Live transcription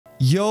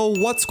Yo,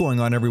 what's going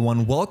on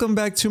everyone? Welcome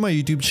back to my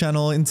YouTube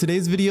channel. In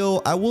today's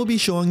video, I will be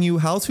showing you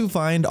how to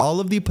find all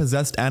of the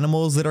possessed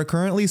animals that are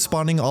currently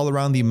spawning all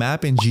around the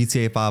map in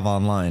GTA 5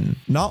 Online.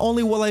 Not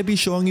only will I be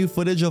showing you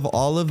footage of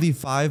all of the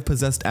 5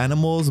 possessed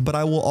animals, but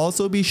I will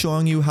also be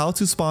showing you how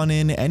to spawn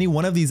in any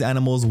one of these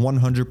animals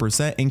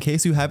 100% in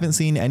case you haven't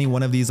seen any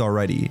one of these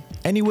already.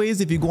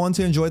 Anyways, if you go on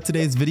to enjoy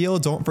today's video,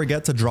 don't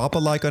forget to drop a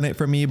like on it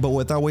for me, but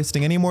without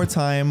wasting any more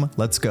time,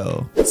 let's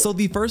go. So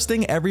the first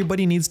thing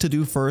everybody needs to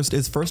do first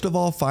is first of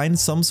all find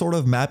some sort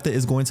of map that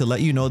is going to let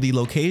you know the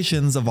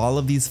locations of all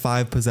of these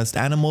 5 possessed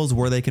animals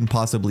where they can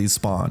possibly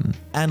spawn.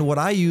 And what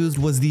I used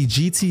was the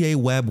GTA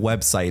web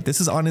website.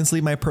 This is honestly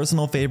my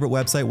personal favorite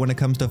website when it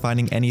comes to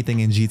finding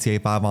anything in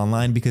GTA 5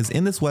 Online, because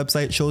in this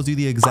website shows you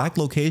the exact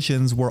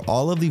locations where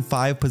all of the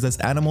 5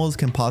 possessed animals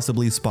can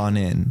possibly spawn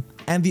in.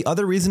 And the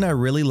other reason I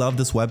really love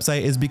this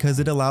website is because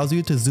it allows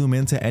you to zoom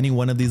into any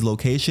one of these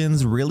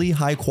locations really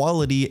high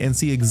quality and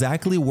see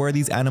exactly where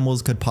these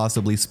animals could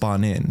possibly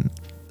spawn in.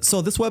 So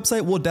this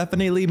website will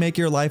definitely make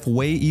your life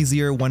way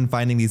easier when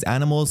finding these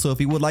animals, so if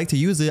you would like to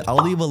use it,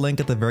 I'll leave a link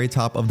at the very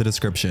top of the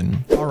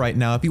description. Alright,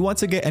 now if you want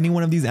to get any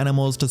one of these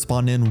animals to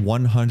spawn in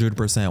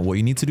 100%, what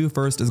you need to do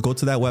first is go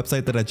to that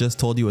website that I just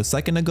told you a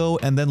second ago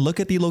and then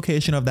look at the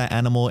location of that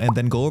animal and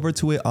then go over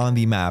to it on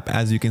the map.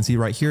 As you can see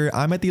right here,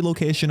 I'm at the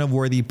location of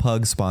where the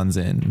pug spawns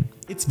in.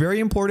 It's very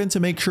important to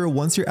make sure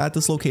once you're at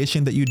this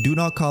location that you do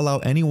not call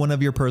out any one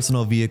of your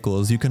personal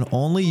vehicles. You can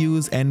only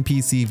use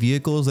NPC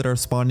vehicles that are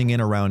spawning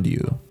in around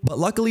you. But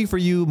luckily for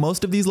you,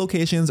 most of these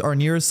locations are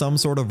near some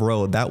sort of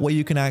road. That way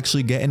you can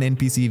actually get an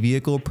NPC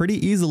vehicle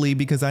pretty easily,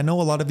 because I know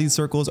a lot of these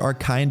circles are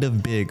kind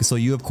of big. So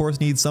you of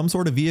course need some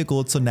sort of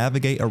vehicle to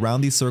navigate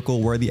around the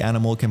circle where the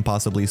animal can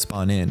possibly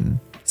spawn in.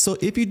 So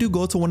if you do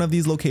go to one of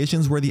these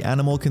locations where the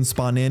animal can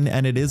spawn in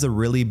and it is a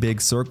really big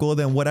circle,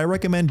 then what I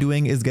recommend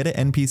doing is get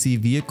an NPC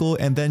vehicle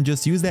and then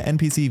just use that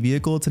NPC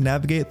vehicle to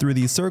navigate through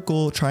the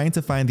circle trying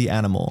to find the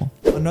animal.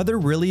 Another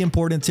really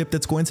important tip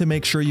that's going to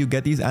make sure you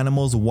get these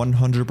animals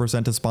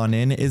 100% to spawn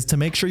in is to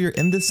make sure you're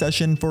in this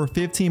session for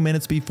 15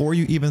 minutes before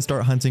you even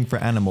start hunting for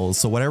animals.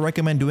 So what I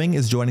recommend doing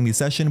is joining the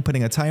session,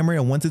 putting a timer,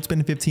 and once it's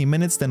been 15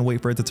 minutes, then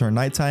wait for it to turn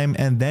nighttime,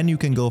 and then you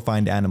can go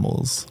find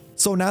animals.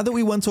 So now that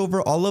we went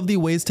over all of the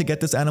ways to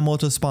get this animal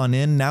to spawn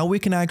in, now we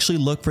can actually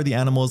look for the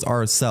animals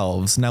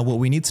ourselves. Now what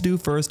we need to do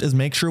first is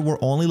make sure we're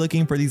only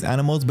looking for these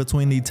animals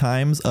between the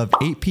times of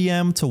 8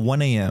 PM to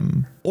 1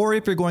 AM. Or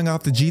if you're going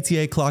off the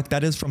GTA clock,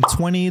 that is from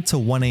 20 to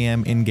 1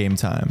 AM in-game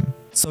time.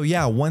 So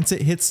yeah, once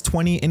it hits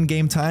 20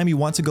 in-game time, you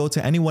want to go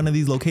to any one of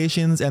these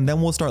locations and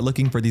then we'll start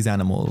looking for these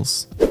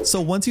animals.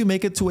 So once you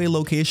make it to a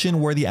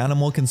location where the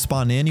animal can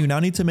spawn in, you now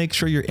need to make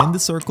sure you're in the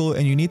circle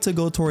and you need to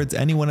go towards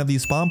any one of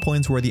these spawn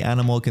points where the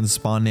animal can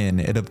spawn in.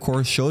 It of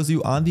course shows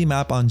you on the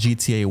map on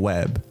GTA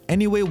web.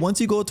 Anyway, once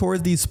you go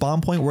towards the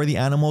spawn point where the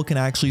animal can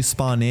actually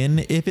spawn in,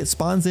 if it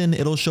spawns in,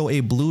 it'll show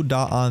a blue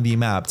dot on the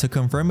map. To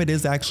confirm it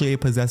is actually a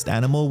possessed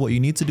animal, what you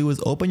need to do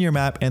is open your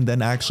map and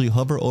then actually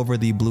hover over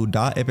the blue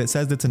dot. If it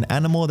says it's an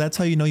animal, that's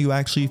how you know you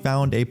actually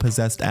found a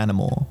possessed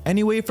animal.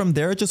 Anyway, from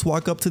there, just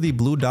walk up to the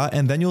blue dot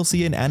and then you'll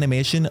see an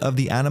animation of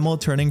the animal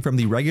turning from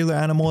the regular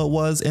animal it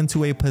was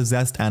into a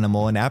possessed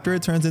animal. And after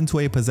it turns into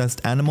a possessed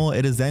animal,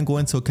 it is then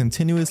going to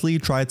continuously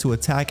try to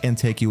attack and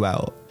take you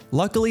out.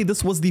 Luckily,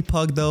 this was the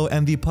pug though,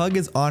 and the pug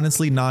is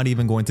honestly not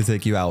even going to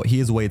take you out. He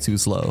is way too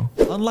slow.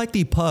 Unlike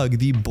the pug,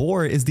 the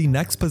boar is the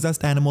next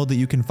possessed animal that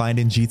you can find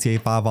in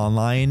GTA 5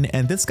 Online,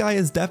 and this guy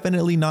is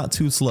definitely not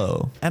too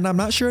slow. And I'm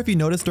not sure if you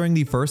noticed during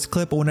the first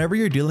clip, but whenever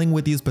you're dealing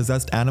with these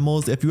possessed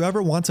animals, if you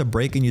ever want to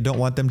break and you don't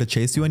want them to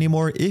chase you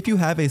anymore, if you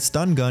have a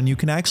stun gun, you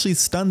can actually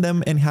stun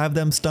them and have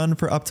them stun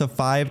for up to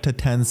 5 to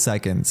 10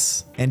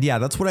 seconds. And yeah,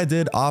 that's what I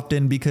did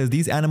often because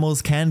these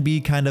animals can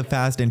be kind of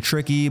fast and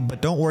tricky,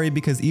 but don't worry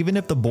because even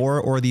if the boar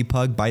or the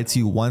pug bites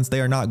you once, they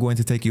are not going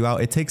to take you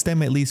out. It takes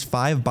them at least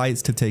 5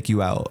 bites to take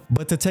you out.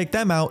 But to take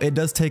them out, it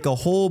does take a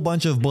whole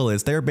bunch of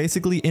bullets. They're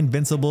basically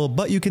invincible,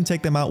 but you can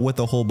take them out with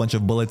a whole bunch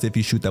of bullets if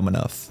you shoot them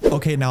enough.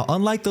 Okay, now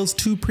unlike those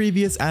 2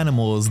 previous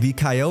animals, the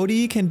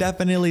coyote can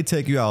definitely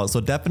take you out.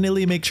 So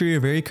definitely make sure you're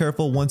very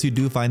careful once you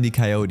do find the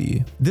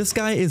coyote. This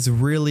guy is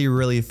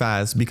really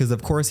fast because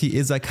of course he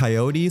is a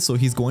coyote, so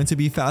he's going to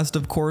be fast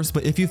of course,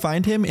 but if you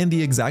find him in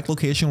the exact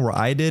location where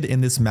I did in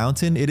this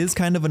mountain, it is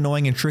kind of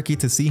annoying and tricky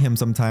to see him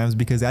sometimes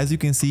because as you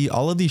can see,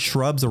 all of these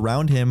shrubs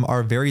around him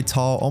are very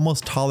tall,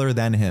 almost taller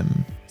than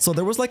him. So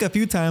there was like a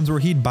few times where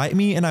he'd bite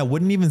me and I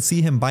wouldn't even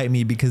see him bite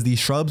me because these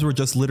shrubs were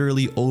just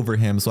literally over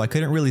him, so I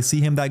couldn't really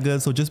see him that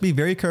good. So just be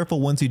very careful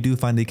once you do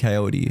find the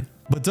coyote.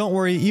 But don't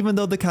worry, even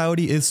though the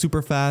coyote is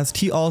super fast,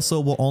 he also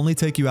will only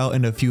take you out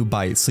in a few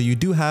bites. So you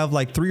do have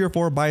like 3 or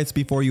 4 bites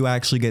before you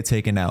actually get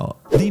taken out.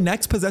 The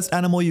next possessed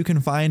animal you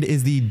can find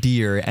is the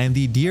deer, and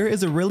the deer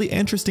is a really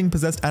interesting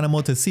possessed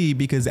animal to see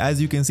because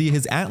as you can see,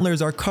 his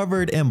antlers are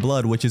covered in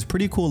blood, which is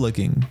pretty cool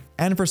looking.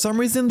 And for some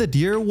reason, the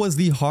deer was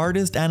the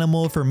hardest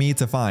animal for me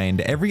to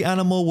find. Every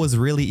animal was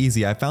really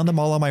easy. I found them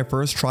all on my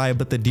first try,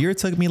 but the deer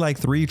took me like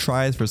 3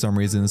 tries for some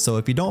reason. So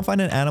if you don't find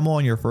an animal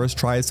on your first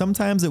try,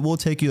 sometimes it will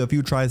take you a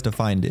few tries to find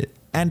find it.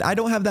 And I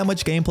don't have that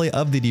much gameplay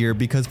of the deer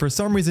because for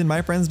some reason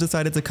my friends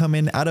decided to come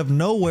in out of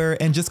nowhere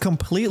and just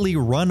completely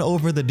run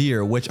over the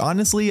deer, which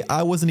honestly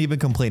I wasn't even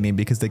complaining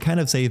because they kind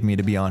of saved me,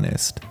 to be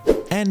honest.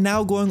 And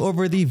now going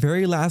over the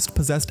very last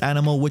possessed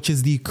animal, which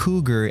is the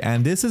cougar,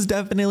 and this is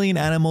definitely an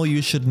animal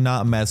you should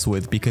not mess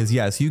with because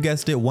yes, you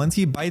guessed it, once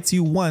he bites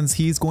you once,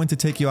 he's going to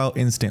take you out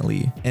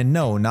instantly. And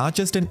no, not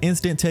just an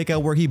instant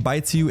takeout where he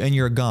bites you and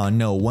you're gone.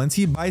 No, once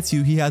he bites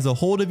you, he has a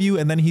hold of you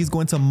and then he's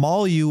going to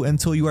maul you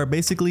until you are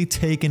basically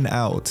taken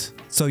out.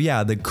 So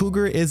yeah, the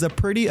cougar is a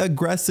pretty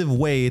aggressive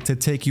way to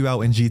take you out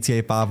in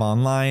GTA 5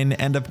 Online,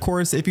 and of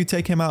course if you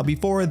take him out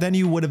before, then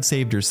you would have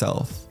saved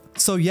yourself.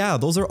 So yeah,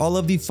 those are all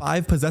of the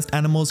 5 possessed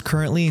animals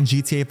currently in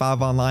GTA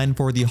 5 Online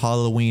for the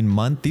Halloween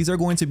month. These are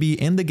going to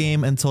be in the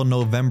game until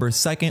November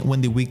 2nd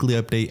when the weekly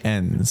update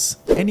ends.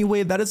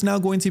 Anyway, that is now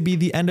going to be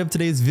the end of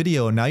today's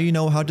video. Now you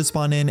know how to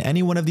spawn in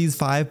any one of these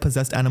 5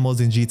 possessed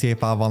animals in GTA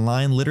 5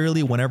 Online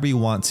literally whenever you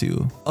want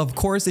to. Of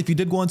course, if you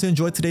did want to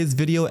enjoy today's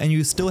video and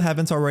you still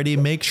haven't already,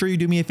 make sure you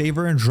do me a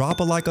favor and drop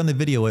a like on the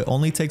video. It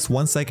only takes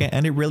 1 second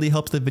and it really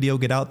helps the video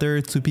get out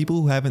there to people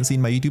who haven't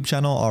seen my YouTube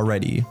channel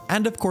already.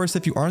 And of course,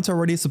 if you aren't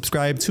already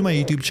subscribed to my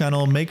YouTube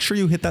channel, make sure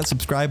you hit that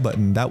subscribe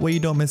button. That way you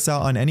don't miss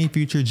out on any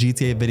future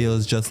GTA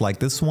videos just like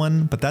this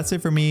one. But that's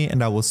it for me,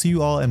 and I will see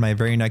you all in my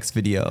very next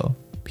video.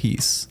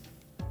 Peace.